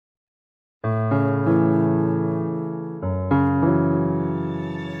Hi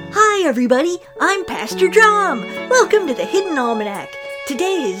everybody, I'm Pastor Drum. Welcome to the Hidden Almanac.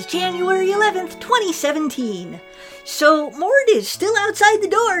 Today is January 11th, 2017. So, Mort is still outside the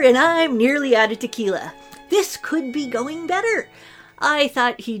door and I'm nearly out of tequila. This could be going better. I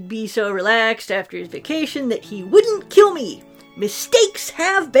thought he'd be so relaxed after his vacation that he wouldn't kill me. Mistakes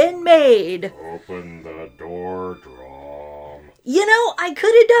have been made. Open the door, Drum. You know, I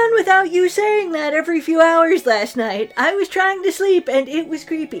could have done without you saying that every few hours last night. I was trying to sleep and it was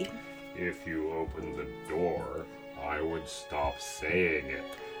creepy. If you opened the door, I would stop saying it.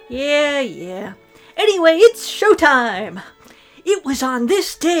 Yeah. Anyway, it's showtime. It was on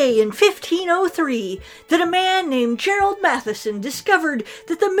this day in 1503 that a man named Gerald Matheson discovered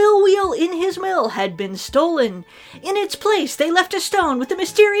that the mill wheel in his mill had been stolen. In its place, they left a stone with a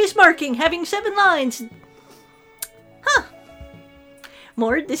mysterious marking having 7 lines. Huh.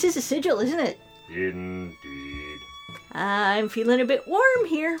 Mort, this is a sigil, isn't it? Indeed. I'm feeling a bit warm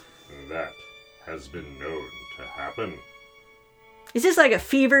here. That has been known to happen. Is this like a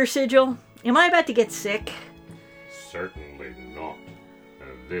fever sigil? Am I about to get sick? Certainly not.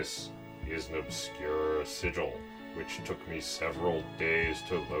 This is an obscure sigil, which took me several days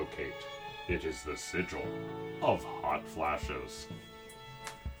to locate. It is the sigil of hot flashes.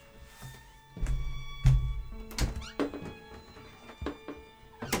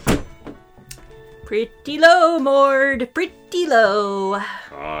 Pretty low, Mord, pretty low.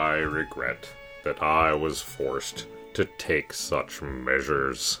 I regret that I was forced to take such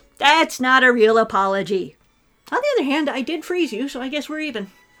measures. That's not a real apology. On the other hand, I did freeze you, so I guess we're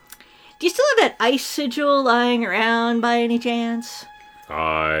even. Do you still have that ice sigil lying around by any chance?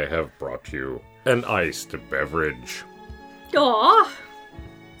 I have brought you an iced beverage. Aw.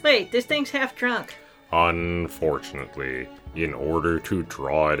 Wait, this thing's half drunk. Unfortunately, in order to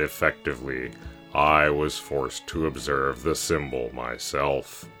draw it effectively, I was forced to observe the symbol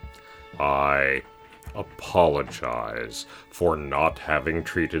myself. I apologize for not having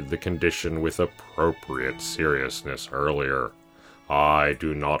treated the condition with appropriate seriousness earlier. I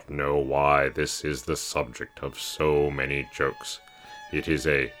do not know why this is the subject of so many jokes. It is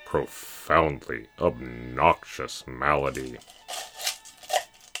a profoundly obnoxious malady.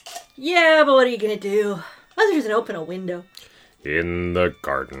 Yeah, but what are you gonna do? Other than open a window. In the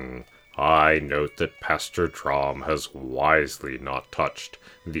garden, I note that Pastor Drum has wisely not touched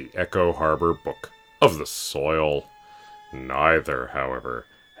the Echo Harbor Book of the Soil. Neither, however,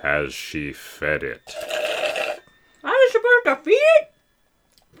 has she fed it. I was supposed to feed it?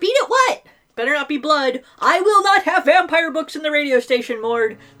 Feed it what? Better not be blood. I will not have vampire books in the radio station,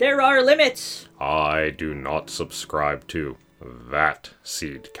 Mord. There are limits. I do not subscribe to that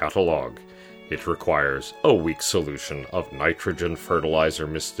seed catalog. It requires a weak solution of nitrogen fertilizer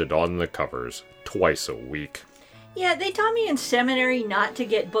misted on the covers twice a week. Yeah, they taught me in seminary not to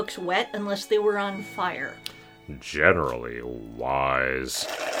get books wet unless they were on fire. Generally wise.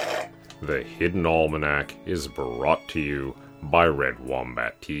 The Hidden Almanac is brought to you by Red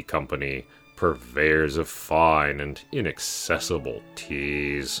Wombat Tea Company, purveyors of fine and inaccessible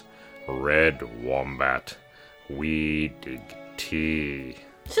teas. Red Wombat. We dig tea.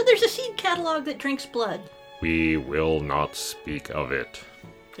 So there's a seed catalog that drinks blood. We will not speak of it.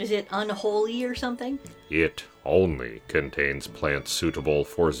 Is it unholy or something? It only contains plants suitable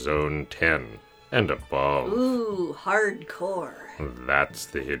for Zone 10 and above. Ooh, hardcore. That's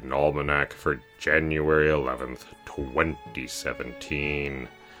the Hidden Almanac for January 11th, 2017.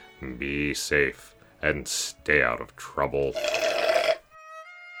 Be safe and stay out of trouble.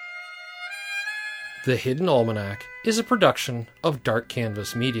 The Hidden Almanac is a production of Dark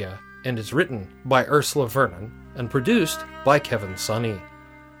Canvas Media and is written by Ursula Vernon and produced by Kevin Sonney.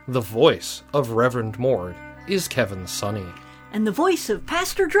 The voice of Reverend Mord is Kevin Sonney. And the voice of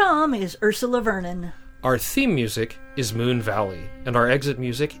Pastor Drum is Ursula Vernon. Our theme music is Moon Valley, and our exit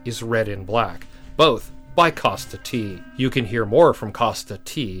music is Red in Black, both by Costa T. You can hear more from Costa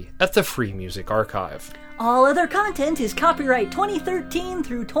T at the Free Music Archive. All other content is copyright 2013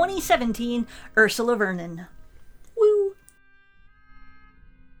 through 2017, Ursula Vernon.